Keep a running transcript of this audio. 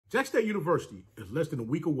Jack State University is less than a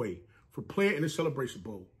week away from playing in the Celebration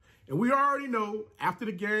Bowl. And we already know after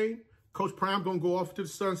the game, Coach Prime going to go off to the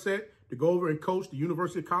sunset to go over and coach the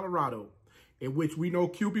University of Colorado, in which we know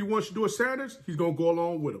QB1 Shedeur Sanders, he's going to go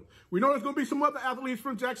along with him. We know there's going to be some other athletes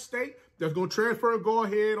from Jack State that's going to transfer and go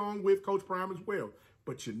ahead on with Coach Prime as well.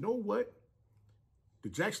 But you know what? The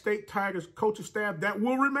Jack State Tigers coaching staff that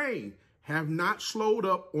will remain have not slowed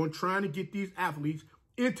up on trying to get these athletes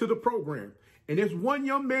into the program. And there's one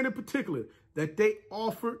young man in particular that they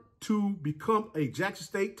offered to become a Jackson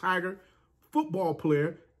State Tiger football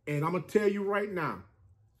player. And I'm going to tell you right now,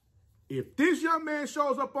 if this young man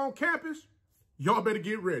shows up on campus, y'all better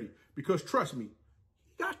get ready. Because trust me,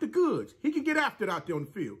 he got the goods. He can get after it out there on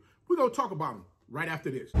the field. We're going to talk about him right after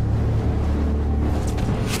this.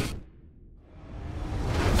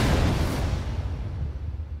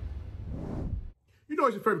 You know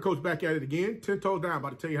it's your favorite coach back at it again. 10 toes down,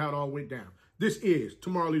 about to tell you how it all went down. This is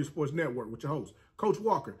Tomorrow Leader Sports Network with your host, Coach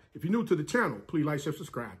Walker. If you're new to the channel, please like, share,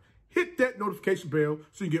 subscribe. Hit that notification bell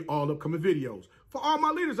so you get all upcoming videos. For all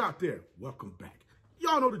my leaders out there, welcome back.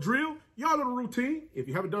 Y'all know the drill. Y'all know the routine. If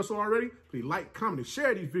you haven't done so already, please like, comment, and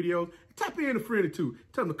share these videos. Tap in a friend or two.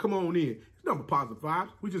 Tell them to come on in. It's nothing but positive vibes.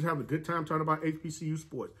 We just having a good time talking about HBCU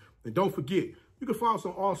sports. And don't forget, you can follow us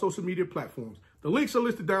on all social media platforms. The links are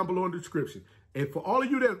listed down below in the description. And for all of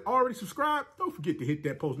you that already subscribed, don't forget to hit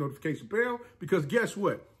that post notification bell, because guess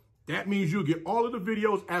what? That means you'll get all of the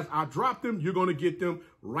videos as I drop them. You're going to get them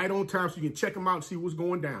right on time so you can check them out and see what's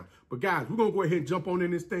going down. But guys, we're going to go ahead and jump on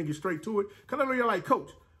in this thing, get straight to it. Because I know you're like,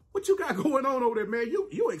 Coach, what you got going on over there, man?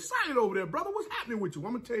 You excited over there, brother. What's happening with you?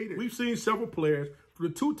 I'm going to tell you this. We've seen several players from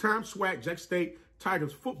the two-time SWAC Jack State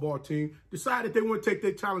Tigers football team decided they want to take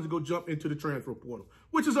their challenge and go jump into the transfer portal,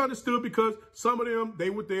 which is understood because some of them,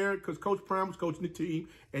 they were there because Coach Prime was coaching the team.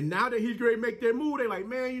 And now that he's ready to make their move, they're like,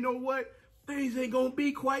 man, you know what? Things ain't going to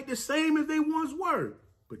be quite the same as they once were.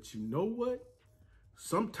 But you know what?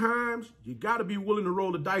 Sometimes you got to be willing to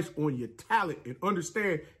roll the dice on your talent and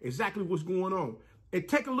understand exactly what's going on. And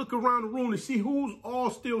take a look around the room to see who's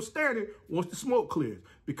all still standing once the smoke clears.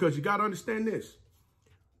 Because you got to understand this.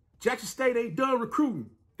 Jackson State ain't done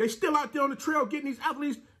recruiting. They still out there on the trail getting these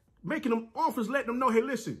athletes, making them offers, letting them know, hey,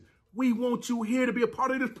 listen, we want you here to be a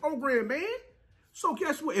part of this program, man. So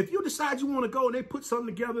guess what? If you decide you want to go and they put something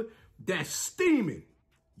together that's steaming,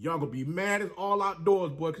 y'all going to be mad as all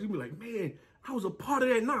outdoors, boy, because you'll be like, man, I was a part of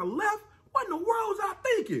that and I left. What in the world was I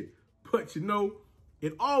thinking? But you know,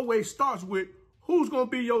 it always starts with who's going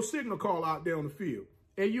to be your signal call out there on the field.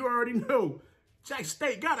 And you already know Jack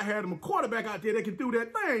State got to have them a quarterback out there that can do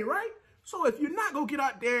that thing, right? So if you're not going to get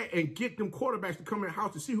out there and get them quarterbacks to come in the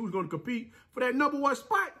house to see who's going to compete for that #1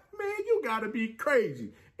 spot, man, you got to be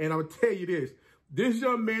crazy. And I'm going to tell you this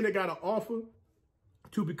young man that got an offer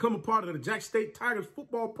to become a part of the Jack State Tigers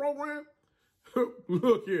football program,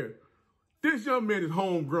 look here, this young man is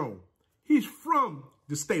homegrown. He's from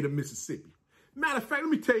the state of Mississippi. Matter of fact, let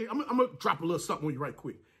me tell you, I'm going to drop a little something on you right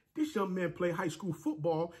quick. This young man played high school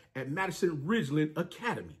football at Madison Ridgeland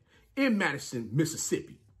Academy in Madison,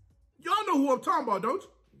 Mississippi. Y'all know who I'm talking about, don't you?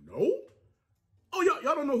 No? Oh, y'all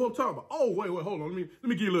don't know who I'm talking about. Oh, wait, hold on. Let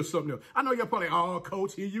me give you a little something else. I know y'all probably, oh,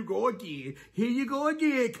 Coach, here you go again. Here you go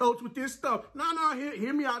again, Coach, with this stuff. No,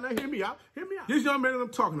 hear me out. Now, hear me out. This young man that I'm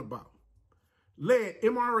talking about led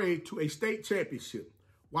MRA to a state championship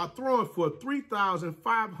while throwing for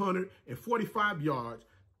 3,545 yards,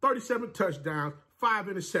 37 touchdowns, 5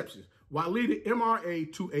 interceptions, while leading MRA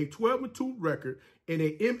to a 12-2 record in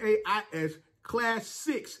a MAIS Class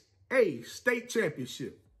 6A state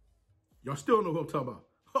championship. Y'all still know who I'm talking about.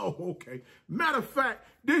 Oh, okay. Matter of fact,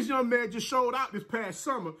 this young man just showed out this past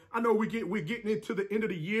summer. I know we're getting into the end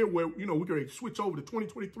of the year where, you know, we're going to switch over to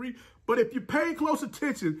 2023. But if you pay close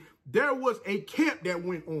attention, there was a camp that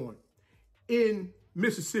went on in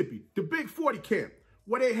Mississippi, the Big 40 camp,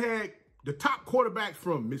 where they had the top quarterbacks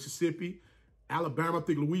from Mississippi, Alabama, I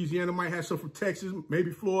think Louisiana might have some from Texas,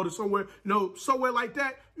 maybe Florida, somewhere, you know, somewhere like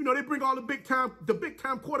that. You know, they bring all the big time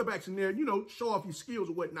quarterbacks in there, you know, show off your skills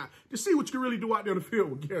or whatnot to see what you can really do out there on the field.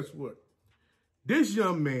 Well, guess what? This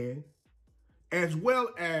young man, as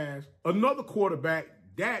well as another quarterback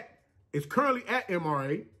that is currently at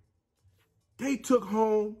MRA, they took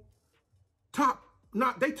home the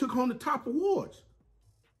top awards.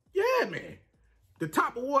 Yeah, man. The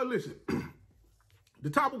top award, listen. The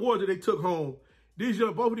top awards that they took home,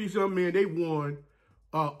 both of these young men, they won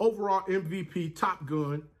overall MVP Top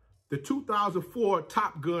Gun, the 2004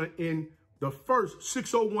 Top Gun in the first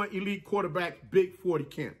 601 Elite Quarterback Big 40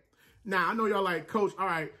 camp. Now, I know y'all like, Coach, all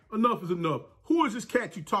right, enough is enough. Who is this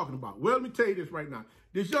cat you talking about? Well, let me tell you this right now.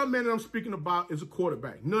 This young man that I'm speaking about is a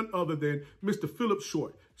quarterback, none other than Mr. Philip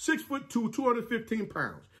Short, 6'2", 215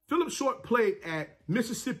 pounds. Philip Short played at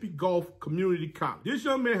Mississippi Gulf Community College. This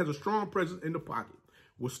young man has a strong presence in the pocket.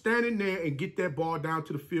 Will stand in there and get that ball down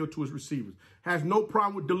to the field to his receivers. Has no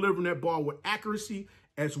problem with delivering that ball with accuracy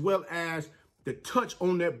as well as the touch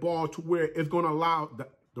on that ball to where it's going to allow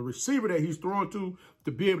the receiver that he's throwing to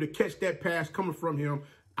be able to catch that pass coming from him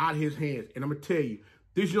out of his hands. And I'm going to tell you,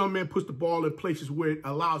 this young man puts the ball in places where it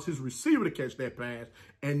allows his receiver to catch that pass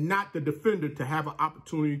and not the defender to have an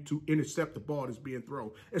opportunity to intercept the ball that's being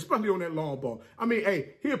thrown, especially on that long ball. I mean,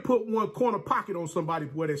 hey, he'll put one corner pocket on somebody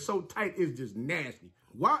where they're so tight it's just nasty.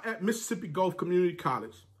 While at Mississippi Gulf Community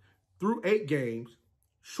College, through 8 games,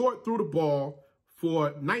 Short threw the ball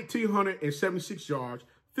for 1,976 yards,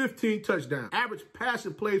 15 touchdowns. Average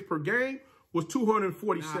passing plays per game was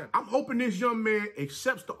 247. Now, I'm hoping this young man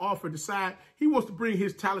accepts the offer, decide he wants to bring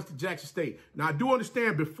his talents to Jackson State. Now, I do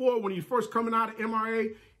understand before, when he first coming out of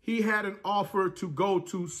MRA, he had an offer to go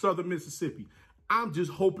to Southern Mississippi. I'm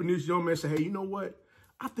just hoping this young man say, hey, you know what?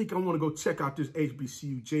 I think I want to go check out this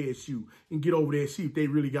HBCU, JSU, and get over there and see if they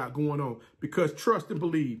really got going on. Because trust and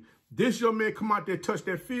believe, this young man come out there, touch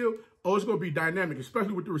that field, oh, it's going to be dynamic,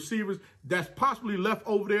 especially with the receivers that's possibly left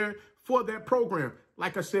over there for that program.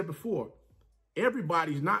 Like I said before,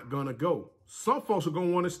 everybody's not going to go. Some folks are going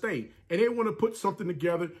to want to stay, and they want to put something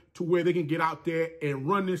together to where they can get out there and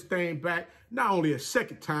run this thing back, not only a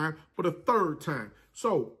second time, but a third time.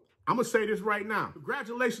 So I'm going to say this right now.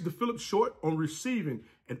 Congratulations to Philip Short on receiving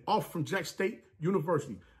an offer from Jackson State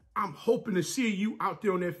University. I'm hoping to see you out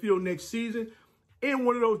there on that field next season in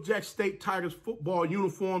one of those Jackson State Tigers football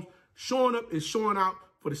uniforms, showing up and showing out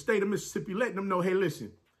for the state of Mississippi, letting them know, hey,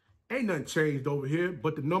 listen, ain't nothing changed over here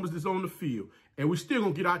but the numbers that's on the field. And we still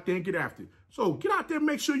going to get out there and get after it. So get out there and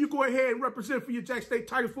make sure you go ahead and represent for your Jackson State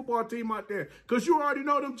Tigers football team out there. Because you already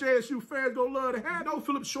know them JSU fans going to love to have no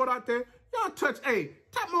Philip Short out there. Y'all tap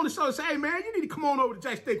him on the shoulder and say, hey, man, you need to come on over to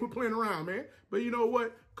Jackson State. Quit playing around, man. But you know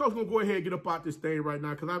what? Coach going to go ahead and get up out this thing right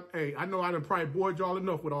now. Because I know I done probably bored y'all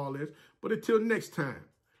enough with all this. But until next time,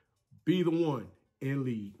 be the one and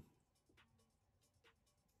lead.